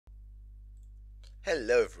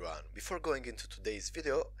Hello everyone, before going into today's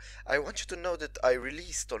video, I want you to know that I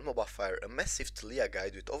released on Mobile Fire a massive Taliyah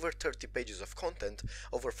guide with over 30 pages of content,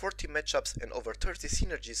 over 40 matchups and over 30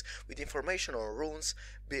 synergies with information on runes,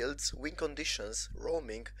 builds, win conditions,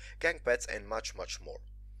 roaming, gank paths and much more.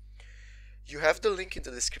 You have the link in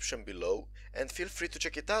the description below and feel free to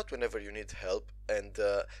check it out whenever you need help and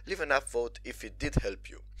leave an upvote if it did help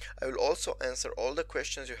you. I will also answer all the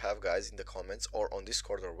questions you have guys in the comments or on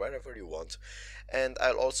Discord or wherever you want, and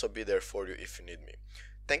I'll also be there for you if you need me.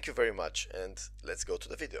 Thank you very much and let's go to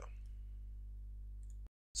the video.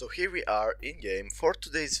 So here we are in game for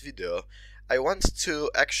today's video. I want to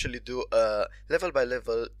actually do a level by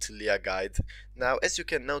level Taliyah guide. Now as you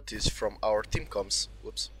can notice from our team comps,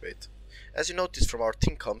 as you notice from our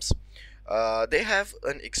team comps, they have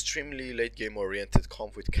an extremely late game oriented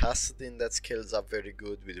comp with Kassadin that scales up very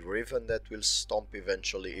good, with Riven that will stomp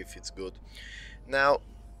eventually if it's good. Now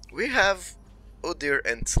we have Udyr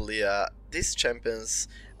and Taliyah. These champions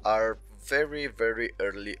are very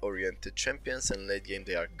early oriented champions, and late game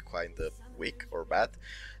they are kind of weak or bad.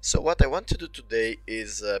 So what I want to do today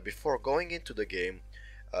is before going into the game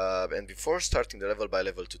and before starting the level by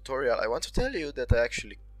level tutorial, I want to tell you that I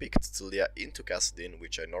actually picked Taliyah into Kassadin,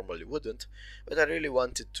 which I normally wouldn't, but I really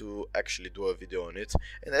wanted to actually do a video on it,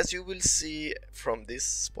 and as you will see from this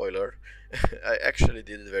spoiler, I actually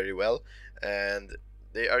did it very well, and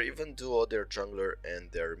they are even duo their jungler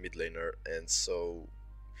and their mid laner, and so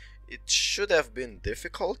it should have been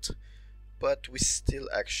difficult, but we still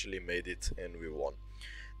actually made it and we won.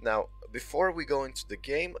 Now, before we go into the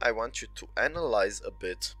game, I want you to analyze a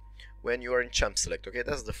bit when you are in champ select. Okay,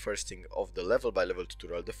 that's the first thing of the level by level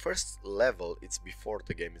tutorial. The first level, it's before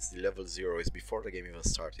the game, it's the level 0, it's before the game even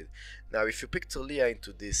started. Now, if you pick Taliyah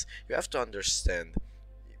into this, you have to understand,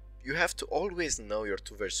 you have to always know your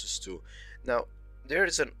 2 versus 2. Now, there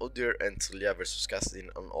is an Udyr and Taliyah versus Kassadin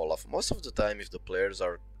on Olaf. Most of the time, if the players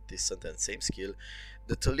are decent and same skill,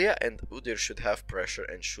 the Taliyah and Udyr should have pressure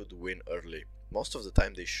and should win early. Most of the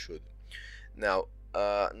time they should. Now,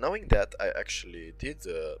 knowing that, I actually did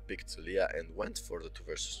pick Taliyah and went for the 2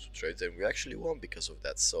 versus 2 trades, and we actually won because of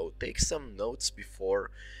that. So take some notes before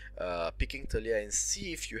picking Taliyah and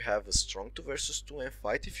see if you have a strong 2 versus 2 and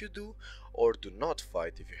fight if you do, or do not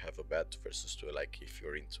fight if you have a bad 2 versus 2, like if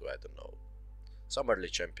you're into, I don't know, some early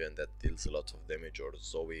champion that deals a lot of damage, or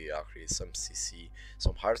Zoe, Ahri, some CC,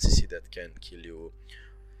 some hard CC that can kill you.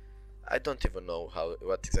 I don't even know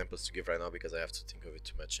what examples to give right now because I have to think of it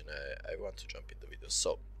too much, and I want to jump in the video.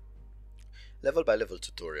 So, level by level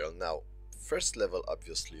tutorial. Now, first level,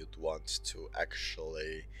 obviously you'd want to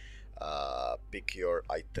actually pick your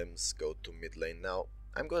items, go to mid lane. Now,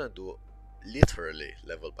 I'm gonna do literally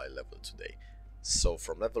level by level today. So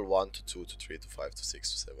from level 1 to 2 to 3 to 5 to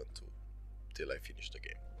 6 to 7 to till I finish the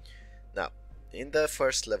game. Now, in the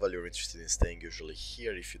first level you're interested in staying usually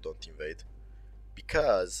here if you don't invade,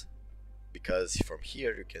 because from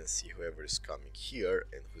here you can see whoever is coming here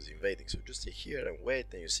and who's invading. So just stay here and wait,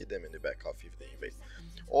 and you see them and you back off if they invade.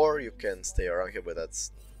 Or you can stay around here, but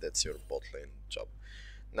that's your bot lane job.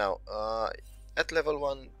 Now, at level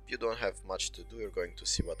 1 you don't have much to do, you're going to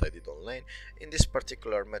see what I did on lane. In this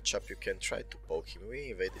particular matchup you can try to poke him.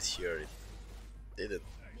 We invaded here, it didn't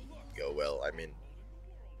go well. I mean,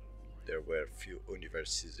 there were few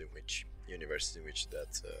universes in which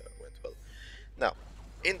that went well. Now,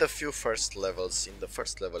 in the first level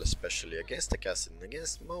especially against the Kassadin,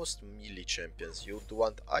 against most melee champions, you would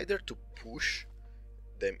want either to push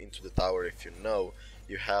them into the tower if you know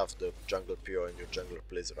you have the jungle PO and your jungler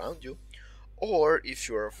plays around you, or if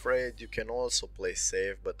you're afraid you can also play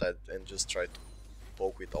safe and just try to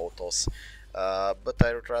poke with autos, but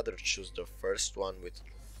I would rather choose the first one with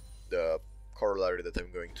the corollary that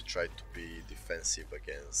I'm going to try to be defensive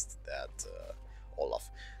against that Olaf.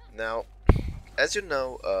 Now, as you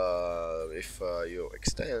know, if you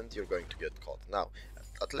extend, you're going to get caught. Now,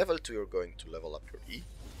 at level 2 you're going to level up your E,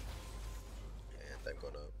 and I'm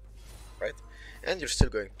gonna, right? And you're still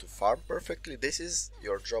going to farm perfectly. This is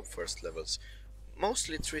your job first levels.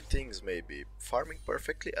 Mostly 3 things maybe: farming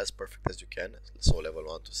perfectly, as perfect as you can, so level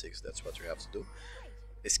 1 to 6, that's what you have to do.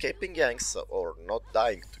 Escaping ganks, or not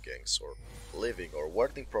dying to ganks, or living, or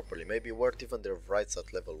warding properly. Maybe ward even their rights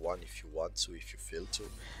at level 1 if you want to, if you feel to.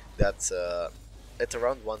 That's at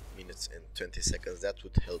around 1 minute and 20 seconds, that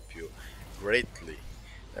would help you greatly.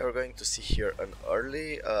 Now we're going to see here an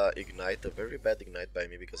early ignite, a very bad ignite by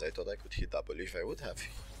me because I thought I could hit W. If I would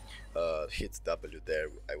have hit W there,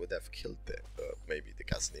 I would have killed maybe the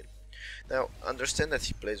Kassadin. Now, understand that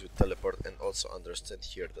he plays with teleport, and also understand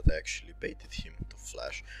here that I actually baited him to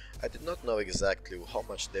flash. I did not know exactly how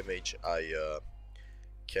much damage I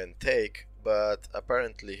can take, but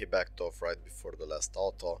apparently he backed off right before the last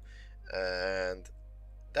auto, and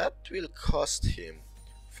that will cost him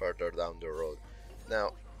further down the road.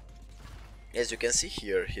 Now, as you can see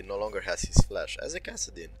here, he no longer has his flash. As a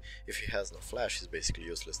Kassadin, if he has no flash, he's basically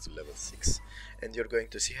useless to level 6, and you're going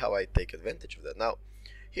to see how I take advantage of that. Now,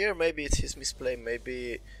 here maybe it's his misplay,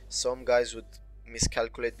 maybe some guys would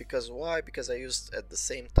miscalculate, because why? Because I used at the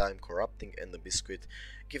same time Corrupting and the Biscuit,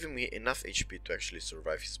 giving me enough HP to actually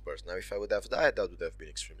survive his burst. Now if I would have died, that would have been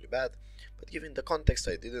extremely bad, but given the context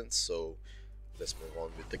I didn't, so let's move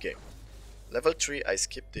on with the game. Level 3, I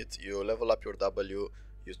skipped it. You level up your W,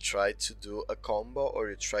 you try to do a combo, or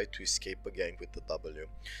you try to escape a gank with the W.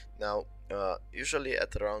 Now, usually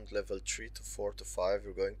at around level 3 to 4 to 5,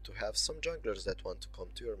 you're going to have some junglers that want to come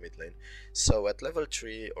to your mid lane. So at level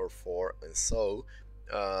 3 or 4 and so,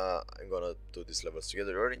 I'm gonna do these levels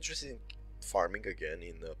together. You're interested in farming again,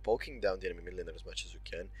 in poking down the enemy mid laner as much as you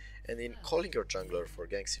can, and in calling your jungler for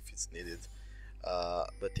ganks if it's needed.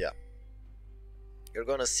 But yeah, you're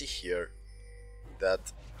gonna see here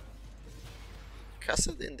that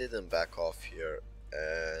Kassadin didn't back off here,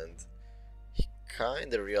 and he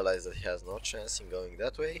kinda realized that he has no chance in going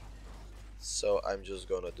that way. So I'm just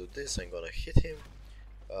gonna do this, I'm gonna hit him.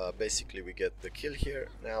 Basically we get the kill here.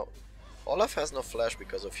 Now Olaf has no flash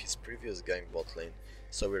because of his previous gank bot lane,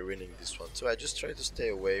 so we're winning this one too. I just try to stay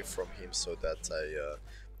away from him so that I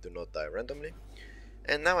do not die randomly.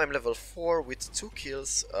 And now I'm level 4 with 2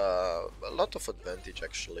 kills, a lot of advantage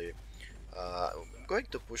actually. I'm going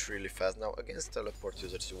to push really fast. Now against teleport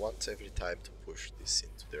users you want every time to push this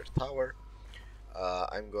into their tower.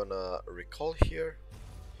 I'm gonna recall here.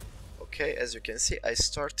 Okay, as you can see I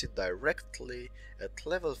started directly at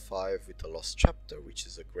level 5 with a lost chapter, which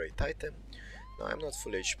is a great item. Now I'm not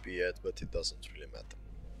full HP yet, but it doesn't really matter.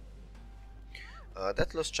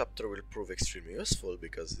 That lost chapter will prove extremely useful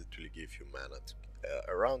because it will give you mana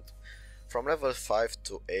around from level 5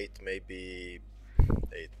 to 8, maybe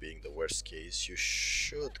 8 being the worst case. You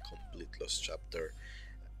should complete lost chapter.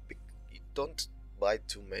 You don't buy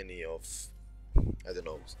too many of, I don't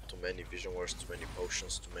know, too many vision wards, too many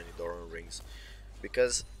potions, too many Doran rings,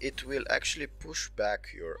 because it will actually push back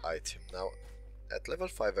your item. Now at level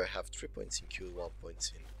 5 I have 3 points in Q, 1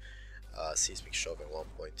 point in Seismic Shove and 1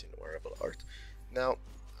 point in Wearable Art. Now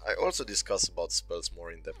I also discuss about spells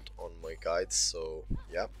more in depth on my guides, so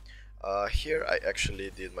yeah. Here I actually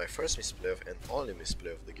did my first misplay and only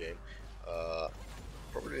misplay of the game.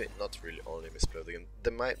 Probably not really only misplay of the game.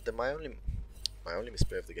 My only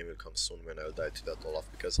misplay of the game will come soon when I'll die to that Olaf,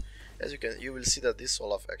 because as you will see that this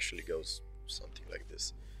Olaf actually goes something like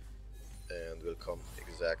this, and will come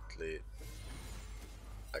exactly.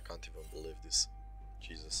 I can't even believe this.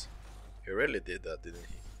 Jesus, he really did that, didn't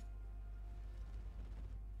he?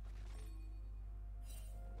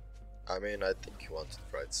 I mean, I think he wanted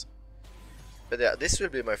prides. But yeah, this will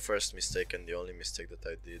be my first mistake and the only mistake that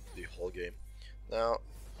I did the whole game. Now,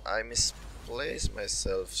 I misplaced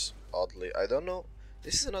myself oddly. I don't know.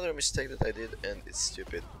 This is another mistake that I did, and it's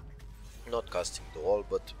stupid. Not casting the wall,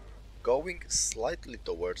 but going slightly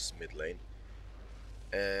towards mid lane.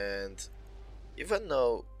 And even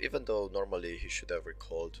though normally he should have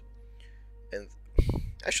recalled, and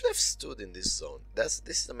I should have stood in this zone. This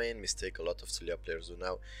is the main mistake a lot of Taliyah players do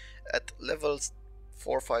now. At levels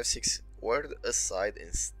 4, 5, 6, ward aside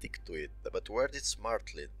and stick to it, but ward it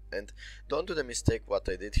smartly, and don't do the mistake what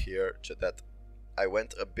I did here, that I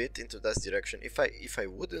went a bit into that direction. If I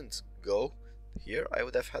wouldn't go here, I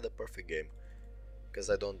would have had a perfect game,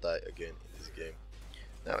 because I don't die again in this game.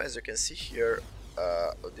 Now as you can see here,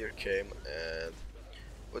 Udyr came, and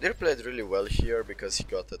Udyr played really well here because he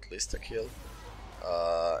got at least a kill,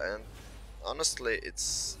 and honestly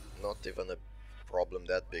it's not even a problem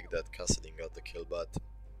that big that Kassadin got the kill, but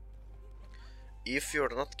if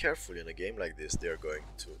you're not careful in a game like this, they're going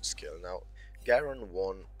to scale. Now Garen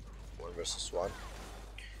won 1 versus 1,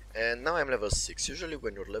 and now I'm level 6. Usually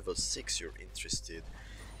when you're level 6 you're interested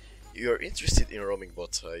in roaming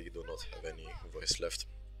bot. I do not have any voice left.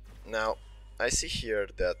 Now I see here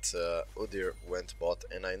that Udyr went bot,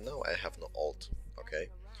 and I know I have no ult, okay?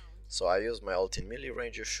 So I use my ult in melee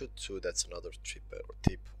range. You should too. That's another tip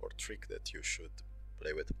or trick that you should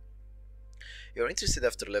play with. You're interested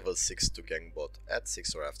after level 6 to gank bot at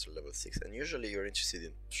 6 or after level 6, and usually you're interested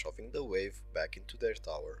in shoving the wave back into their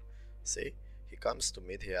tower. See, he comes to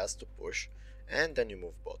mid, he has to push, and then you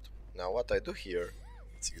move bot. Now what I do here,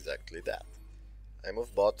 it's exactly that. I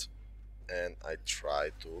move bot and I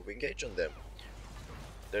try to engage on them.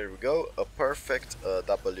 There we go, a perfect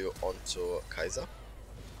W onto Kai'Sa,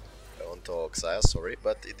 on onto Xayah, sorry,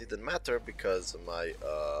 but it didn't matter because my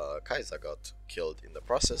Kai'Sa got killed in the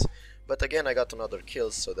process. But again, I got another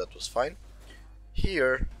kill, so that was fine.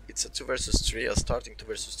 Here, it's a 2 versus 3, a starting 2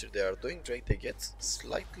 versus 3. They are doing great, they get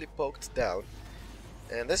slightly poked down.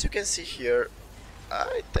 And as you can see here,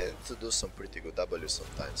 I tend to do some pretty good W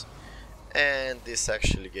sometimes. And this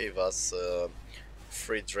actually gave us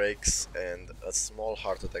 3 drakes and a small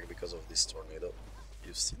heart attack because of this tornado.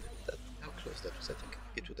 You've seen that? How close that was? I think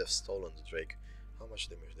it would have stolen the drake. How much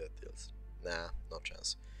damage that deals? Nah, no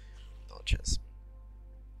chance. No chance.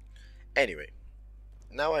 Anyway,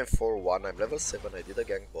 now I'm 4-1, I'm level 7, I did a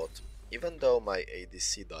gank bot. Even though my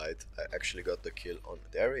ADC died, I actually got the kill on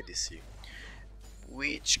their ADC.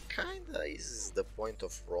 Which kinda is the point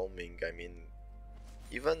of roaming. I mean,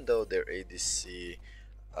 even though their ADC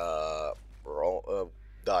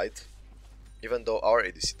died, even though our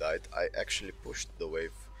ADC died, I actually pushed the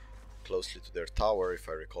wave closely to their tower, if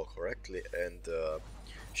I recall correctly, and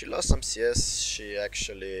she lost some CS. She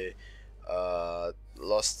actually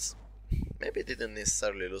lost, maybe didn't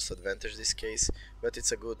necessarily lose advantage this case, but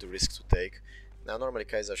it's a good risk to take. Now normally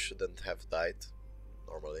Kai'Sa shouldn't have died,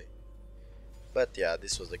 normally, but yeah,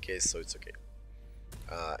 this was the case, so it's okay.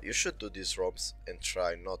 You should do these roams and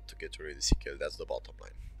try not to get your ADC killed, that's the bottom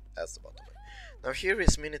line. That's the bottom line. Now here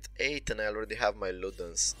is minute 8 and I already have my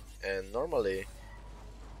Ludens, and normally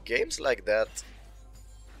games like that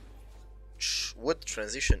would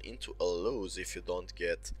transition into a lose if you don't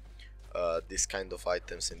get this kind of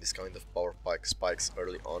items and this kind of power spikes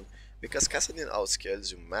early on, because Kassadin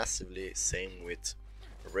outscales you massively, same with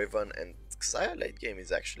Riven, and Xayah late game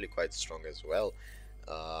is actually quite strong as well.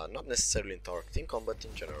 Not necessarily in tower team combat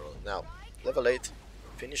in general. Now, level 8,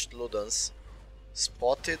 finished Ludens,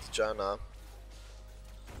 spotted Janna,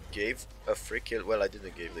 gave a free kill. Well, I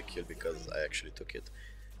didn't give the kill because I actually took it.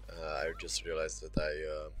 I just realized that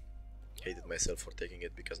I hated myself for taking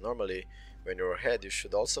it, because normally when you're ahead you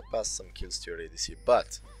should also pass some kills to your ADC,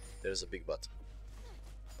 but there's a big but,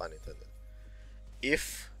 pun intended.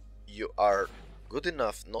 If you are good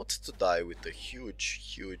enough not to die with a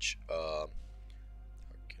huge how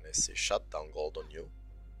can I say, shutdown gold on you,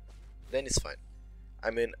 then it's fine. I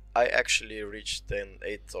mean, I actually reached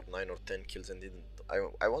 8 or 9 or 10 kills and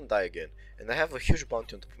I won't die again, and I have a huge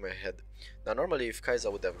bounty on top of my head. Now normally if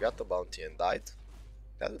Kai'Sa would have got the bounty and died,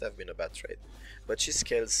 that would have been a bad trade, but she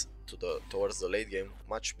scales towards the late game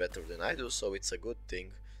much better than I do, so it's a good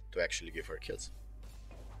thing to actually give her kills.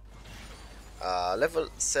 Level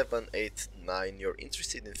 7, 8, 9, you're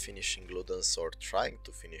interested in finishing Ludens or trying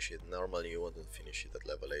to finish it. Normally you wouldn't finish it at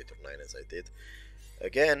level 8 or 9 as I did.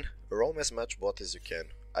 Again, roam as much bot as you can.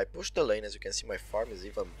 I push the lane, as you can see my farm is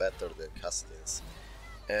even better than Kassadin's.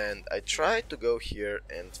 And I try to go here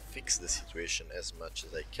and fix the situation as much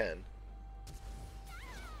as I can.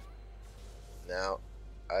 Now,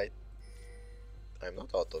 I'm not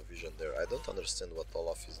out of vision there. I don't understand what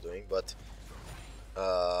Olaf is doing, but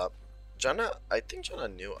Janna, I think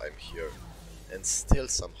Janna knew I'm here and still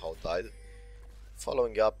somehow died.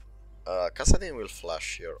 Following up, Kassadin will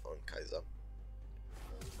flash here on Kai'Sa.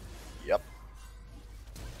 Yep.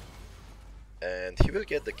 And he will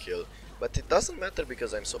get the kill, but it doesn't matter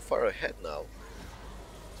because I'm so far ahead now.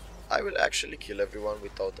 I will actually kill everyone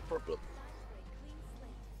without a problem.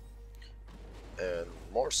 And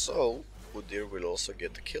more so, Udyr will also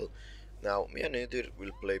get the kill. Now, me and Udyr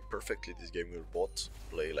will play perfectly this game. We'll both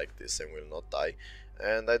play like this and will not die.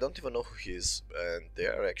 And I don't even know who he is, and they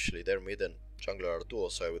are actually, their mid and jungler are duo,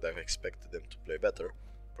 so I would have expected them to play better.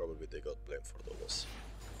 Probably they got blamed for the loss,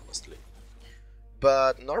 honestly.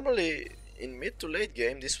 But normally, in mid to late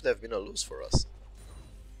game, this would have been a lose for us.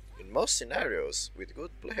 In most scenarios, with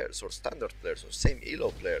good players or standard players or same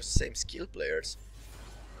elo players, same skill players,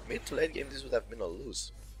 mid to late game this would have been a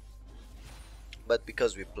lose. But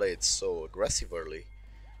because we played so aggressive early,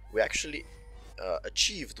 we actually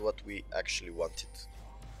achieved what we actually wanted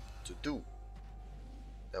to do.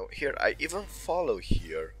 Now here, I even follow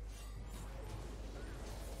here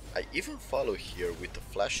with the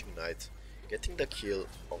flashing knight, getting the kill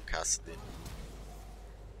on Kassadin.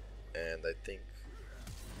 And I think,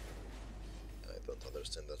 I don't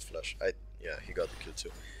understand that flash. Yeah, he got the kill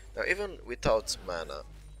too. Now even without mana,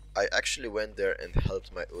 I actually went there and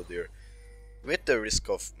helped my Udyr with the risk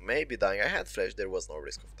of maybe dying. I had flash, there was no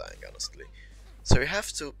risk of dying, honestly. So you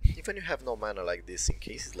have to, even you have no mana like this, in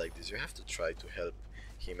cases like this, you have to try to help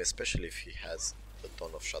him, especially if he has a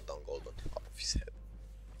ton of shutdown gold on top of his head.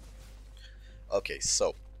 Okay,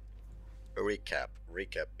 so recap,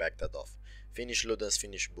 back that off. Finish Ludens,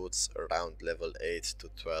 finish boots around level 8 to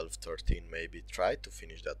 12, 13 maybe. Try to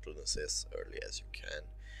finish that Ludens as early as you can.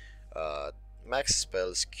 max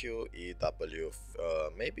spells Q, E, W,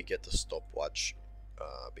 maybe get a stopwatch,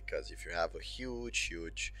 because if you have a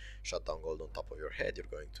huge shutdown gold on top of your head, you're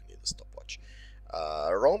going to need a stopwatch.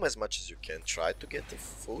 Roam as much as you can, try to get a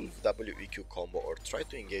full WEQ combo, or try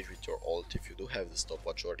to engage with your ult if you do have the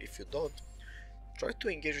stopwatch, or if you don't, try to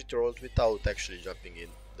engage with your ult without actually jumping in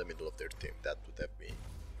the middle of their team.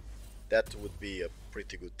 That would be a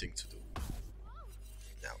pretty good thing to do.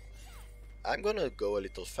 Now, I'm gonna go a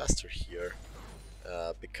little faster here,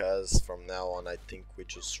 because from now on I think we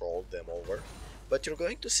just rolled them over. But you're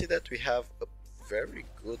going to see that we have a very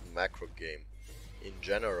good macro game in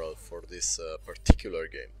general for this particular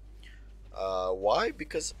game. Why?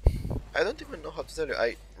 Because I don't even know how to tell you,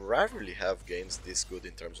 I rarely have games this good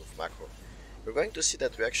in terms of macro. You're going to see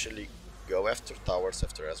that we actually go after towers,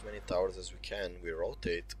 after as many towers as we can, we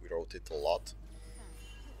rotate a lot.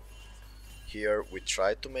 Here we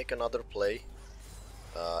try to make another play.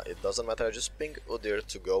 It doesn't matter, I just ping Udyr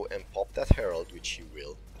to go and pop that Herald, which he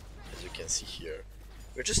will, as you can see here.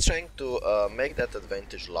 We're just trying to make that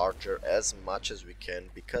advantage larger as much as we can,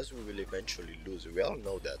 because we will eventually lose. We all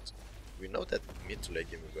know that. We know that mid to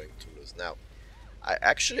late game we're going to lose. Now, I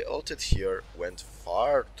actually ulted here, went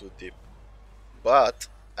far too deep, but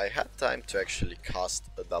I had time to actually cast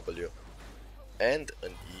a W and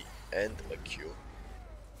an E and a Q.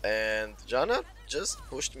 And Janna just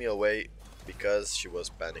pushed me away because she was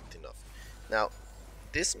panicked enough. Now,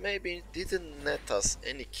 this maybe didn't net us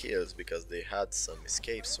any kills because they had some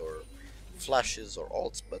escapes or flashes or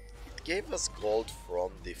ults, but it gave us gold from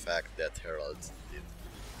the fact that Herald did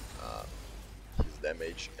his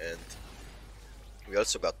damage, and we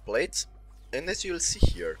also got plates. And as you'll see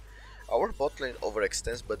here, our bot lane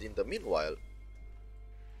overextends, but in the meanwhile,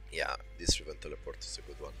 yeah, this Riven teleport is a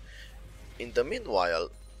good one. In the meanwhile,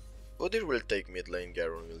 Udyr will take mid lane,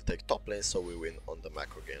 Garen will take top lane, so we win on the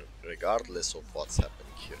macro game, regardless of what's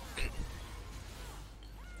happening here.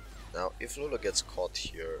 Now, if Lulu gets caught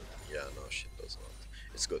here, yeah, no, she does not.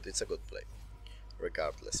 It's good, it's a good play,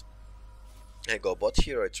 regardless. I go bot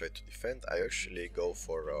here, I try to defend, I actually go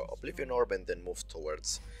for Oblivion Orb and then move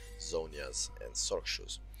towards Zhonya's and Sorc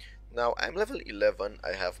Shoes. Now, I'm level 11,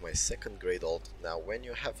 I have my second grade ult. Now, when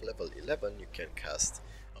you have level 11, you can cast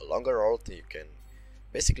a longer ult, you can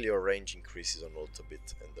basically your range increases on ult a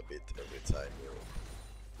bit every time you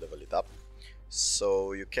level it up.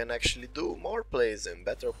 So you can actually do more plays and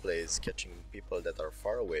better plays, catching people that are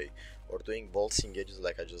far away, or doing bolts engages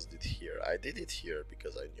like I just did here. I did it here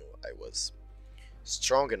because I knew I was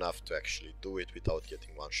strong enough to actually do it without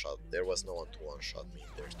getting one shot. There was no one to one shot me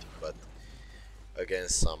in their team, but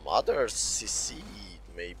against some other CC,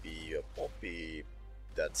 maybe a Poppy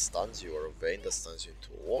that stuns you or a Vayne that stuns you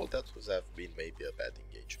into a wall, that would have been maybe a bad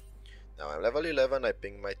engage. Now I'm level 11, I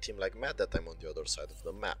ping my team like mad that I'm on the other side of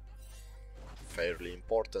the map. Fairly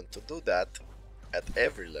important to do that at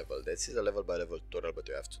every level. This is a level by level tutorial, but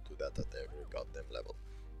you have to do that at every goddamn level.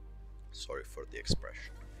 Sorry for the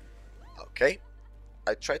expression. Okay,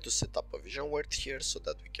 I try to set up a vision ward here so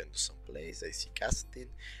that we can do some plays. I see Cassadin.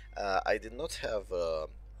 I did not have a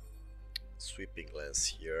sweeping lens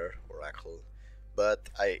here, Oracle, but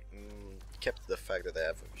I kept the fact that I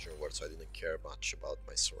have a vision ward, so I didn't care much about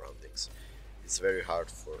my surroundings. It's very hard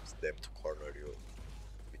for them to corner you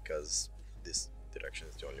because this direction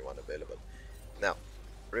is the only one available. Now,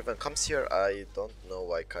 Riven comes here. I don't know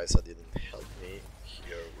why Kai'Sa didn't help me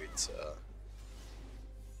here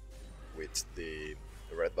with the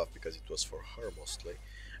red buff, because it was for her mostly.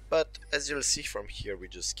 But as you'll see from here, we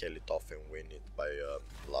just scale it off and win it by a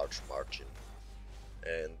large margin,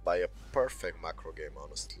 and by a perfect macro game,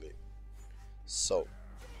 honestly. So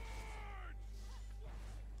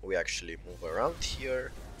we actually move around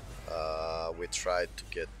here. We tried to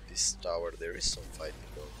get this tower. There is some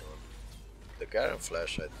fighting going on. The Garen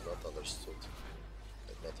flash I did not understood.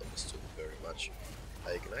 Very much.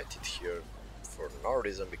 I ignited here for no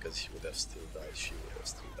reason, because he would have still died, she would have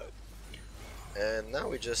still died. And now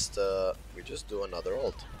we just do another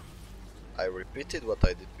ult. I repeated what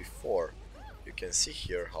I did before. You can see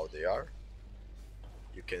here how they are.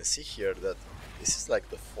 You can see here that this is like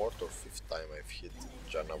the 4th or 5th time I've hit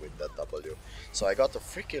Janna with that W. So I got a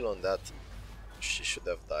free kill on that. She should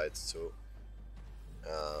have died too.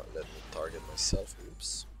 Let me target myself.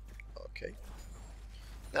 Oops. Okay.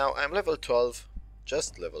 Now I'm level 12,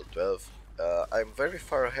 just level 12. I'm very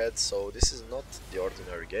far ahead, so this is not the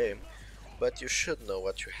ordinary game, but you should know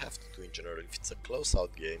what you have to do in general if it's a close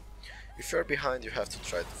out game. If you're behind, you have to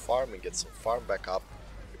try to farm and get some farm back up.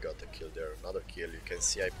 We got a kill there, another kill. You can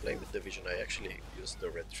see I play with the vision. I actually used the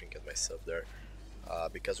red trinket myself there,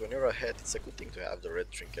 because when you're ahead, it's a good thing to have the red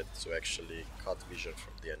trinket to actually cut vision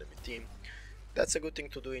from the enemy team. That's a good thing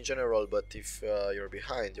to do in general, but if you're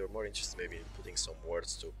behind, you're more interested maybe in putting some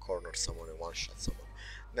wards to corner someone and one-shot someone.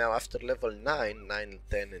 Now after level 9, 9,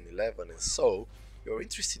 10 and 11 and so, you're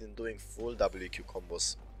interested in doing full WQ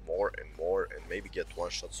combos more and more and maybe get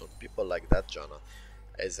one-shots on people like that Janna,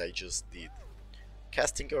 as I just did.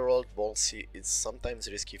 Casting your ult ballsy is sometimes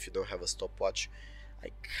risky if you don't have a stopwatch.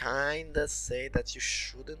 I kinda say that you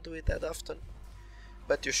shouldn't do it that often,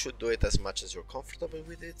 but you should do it as much as you're comfortable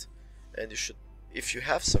with it, and you should, if you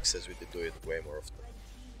have success with it, do it way more often.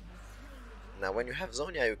 Now when you have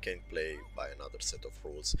Zonia you can play by another set of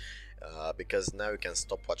rules, because now you can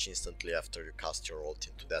stopwatch instantly after you cast your ult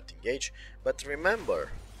into that engage, but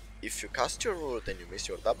remember, if you cast your ult and you miss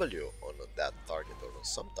your W on that target or on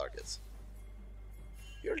some targets,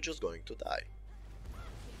 you're just going to die.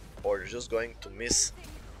 Or you're just going to miss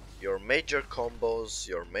your major combos,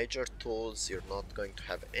 your major tools. You're not going to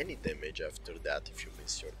have any damage after that if you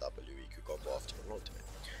miss your WEQ combo after an ultimate.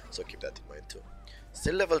 So keep that in mind too.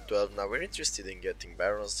 Still level 12, now we're interested in getting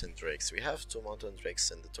Barons and Drakes. We have 2 Mountain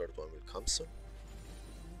Drakes and the third one will come soon.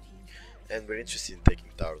 And we're interested in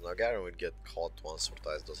taking towers. Now Garen will get caught once or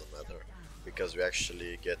twice, doesn't matter, because we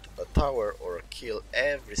actually get a tower or a kill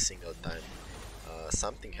every single time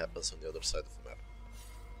something happens on the other side of the map.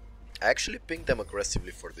 I actually ping them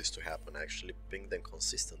aggressively for this to happen. I actually ping them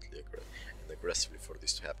consistently and aggressively for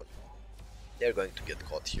this to happen. They're going to get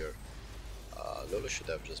caught here. Lolo should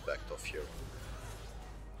have just backed off here.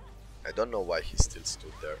 I don't know why he still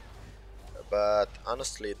stood there, but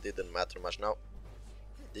honestly it didn't matter much. Now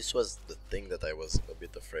this was the thing that I was a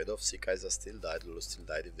bit afraid of. Kaisa still died, Lolo still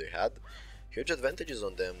died. If they had huge advantages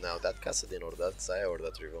on them, now that Kassadin or that Xayah or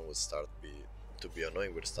that Riven would start to be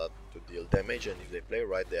annoying, would start to deal damage, and if they play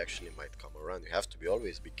right they actually might come around. You have to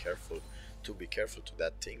always be careful to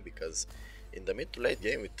that thing, because in the mid to late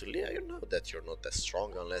game with Taliyah you know that you're not as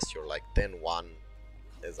strong unless you're like 10-1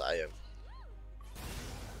 as I am.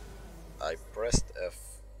 I pressed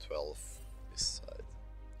F12 this side.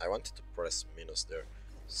 I wanted to press minus there.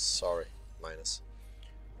 Sorry, minus.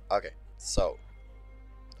 Okay, so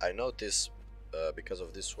I noticed because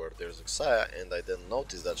of this word there's a Xayah, and I didn't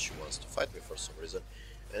notice that she wants to fight me for some reason.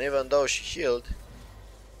 And even though she healed,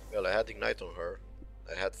 well, I had ignite on her,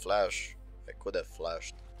 I had flash, I could have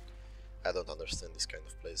flashed. I don't understand this kind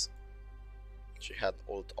of plays. She had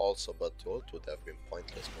ult also, but the ult would have been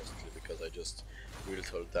pointless mostly because I just wheeled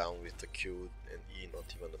her down with the Q and E, not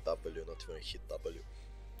even a W, not even a hit W.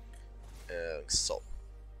 So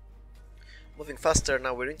moving faster,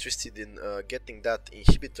 now we're interested in getting that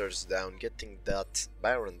inhibitors down, getting that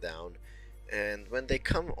Baron down, and when they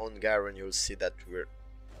come on Garen you'll see that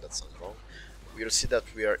that sounds wrong, you'll see that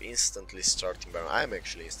we are instantly starting Baron. I'm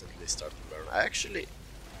actually instantly starting Baron. I actually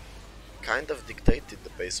kind of dictated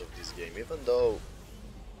the pace of this game, even though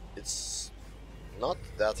it's not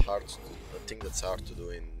that hard to do, a thing that's hard to do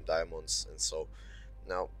in Diamonds. And so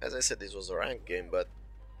now, as I said, this was a ranked game, but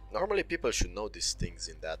normally people should know these things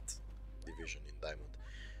in that division in Diamond.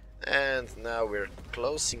 And now we're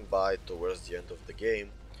closing by towards the end of the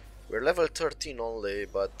game. We're level 13 only,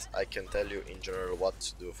 but I can tell you in general what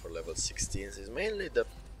to do for level 16 is mainly the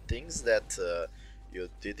things that you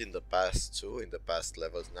did in the past too, in the past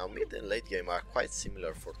levels. Now mid and late game are quite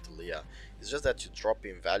similar for Taliyah. It's just that you drop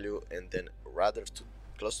in value, and then rather to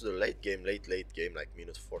close to the late game like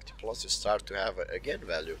minute 40 plus, you start to have again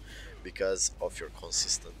value because of your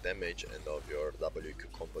consistent damage and of your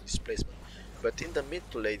WQ combo displacement. But in the mid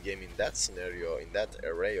to late game, in that scenario, in that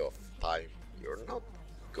array of time, you're not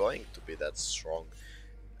going to be that strong.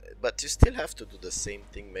 But you still have to do the same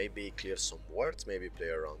thing, maybe clear some wards, maybe play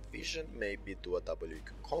around vision, maybe do a WQ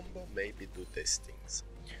combo, maybe do these things.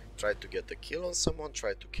 Try to get a kill on someone,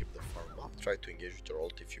 try to keep the farm up, try to engage with your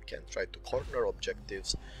ult if you can, try to corner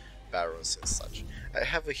objectives, barons and such. I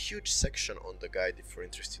have a huge section on the guide if you're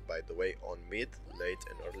interested, by the way, on mid, late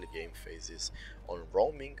and early game phases, on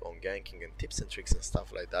roaming, on ganking and tips and tricks and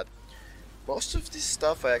stuff like that. Most of this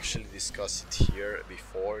stuff I actually discussed it here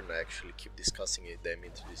before, and I actually keep discussing them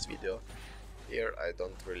into this video. Here I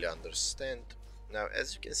don't really understand. Now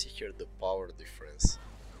as you can see here, the power difference.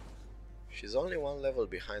 She's only one level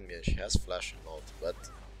behind me and she has flash and ult, but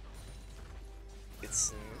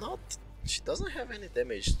it's not, she doesn't have any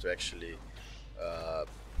damage to actually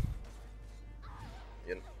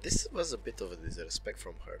you know, this was a bit of a disrespect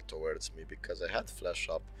from her towards me, because I had flash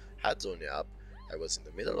up, had Zonia up, I was in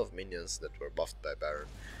the middle of minions that were buffed by Baron.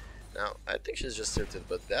 Now, I think she's just tilted,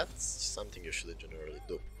 but that's something you should generally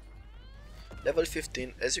do. Level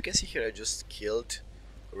 15, as you can see here, I just killed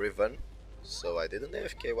Riven, so I didn't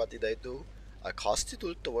AFK. What did I do? I casted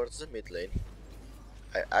ult towards the mid lane,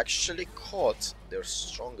 I actually caught their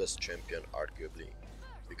strongest champion, arguably,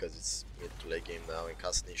 because it's mid to late game now and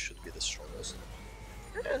Kasni should be the strongest.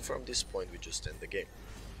 And from this point we just end the game.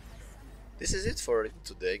 This is it for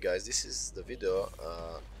today, guys. This is the video,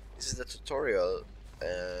 this is the tutorial,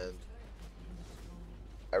 and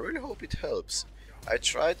I really hope it helps. I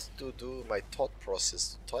tried to do my thought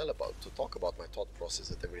process, to talk about my thought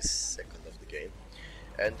process at every second of the game,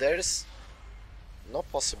 and there's no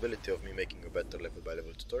possibility of me making a better level by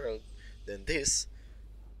level tutorial than this,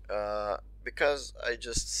 because I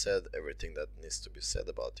just said everything that needs to be said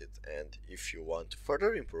about it. And if you want to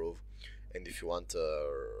further improve, and if you want a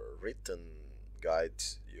written guide,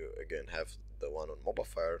 you again have the one on Mobile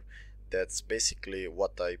Fire. That's basically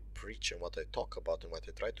what I preach and what I talk about and what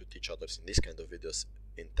I try to teach others in these kind of videos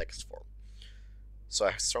in text form. So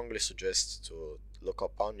I strongly suggest to look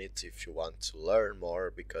up on it if you want to learn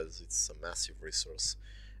more, because it's a massive resource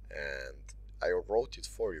and I wrote it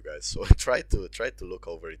for you guys, so try to look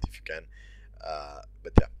over it if you can.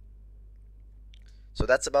 But yeah, so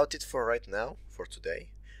that's about it for right now, for today.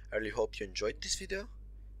 I really hope you enjoyed this video,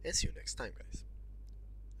 and see you next time, guys.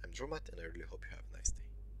 I'm Drewmatth, and I really hope you have a nice day.